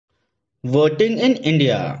Voting in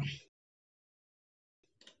India.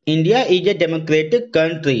 India is a democratic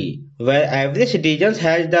country where every citizen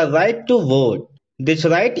has the right to vote. This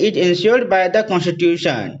right is ensured by the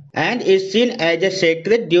Constitution and is seen as a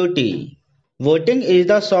sacred duty. Voting is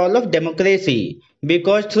the soul of democracy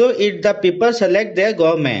because through it the people select their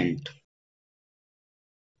government.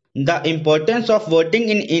 The importance of voting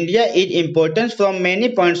in India is important from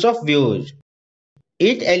many points of view.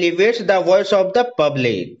 It elevates the voice of the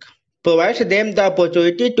public, provides them the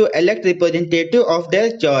opportunity to elect representatives of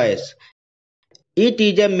their choice. It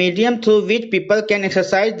is a medium through which people can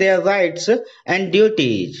exercise their rights and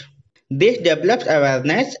duties. This develops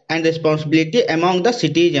awareness and responsibility among the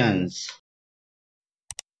citizens.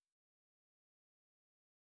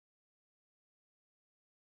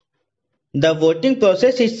 The voting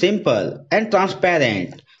process is simple and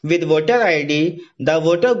transparent. With voter ID, the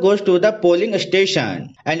voter goes to the polling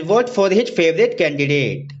station and votes for his favorite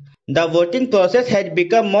candidate. The voting process has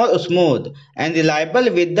become more smooth and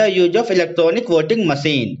reliable with the use of electronic voting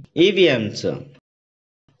machine (EVMs).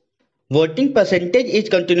 Voting percentage is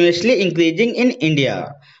continuously increasing in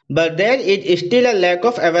India, but there is still a lack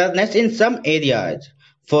of awareness in some areas.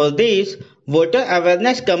 For this, voter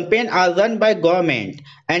awareness campaigns are run by government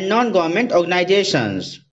and non-government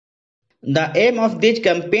organizations. The aim of this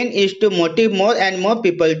campaign is to motivate more and more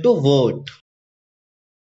people to vote.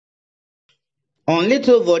 Only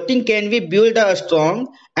through voting can we build a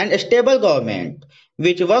strong and stable government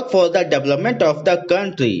which work for the development of the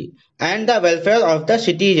country and the welfare of the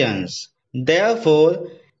citizens. Therefore,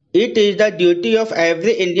 it is the duty of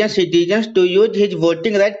every Indian citizen to use his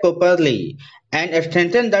voting right properly and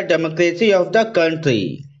strengthen the democracy of the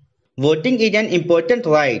country. Voting is an important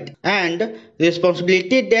right and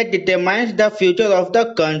responsibility that determines the future of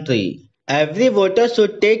the country. Every voter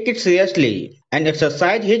should take it seriously and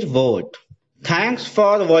exercise his vote. Thanks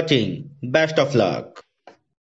for watching. Best of luck.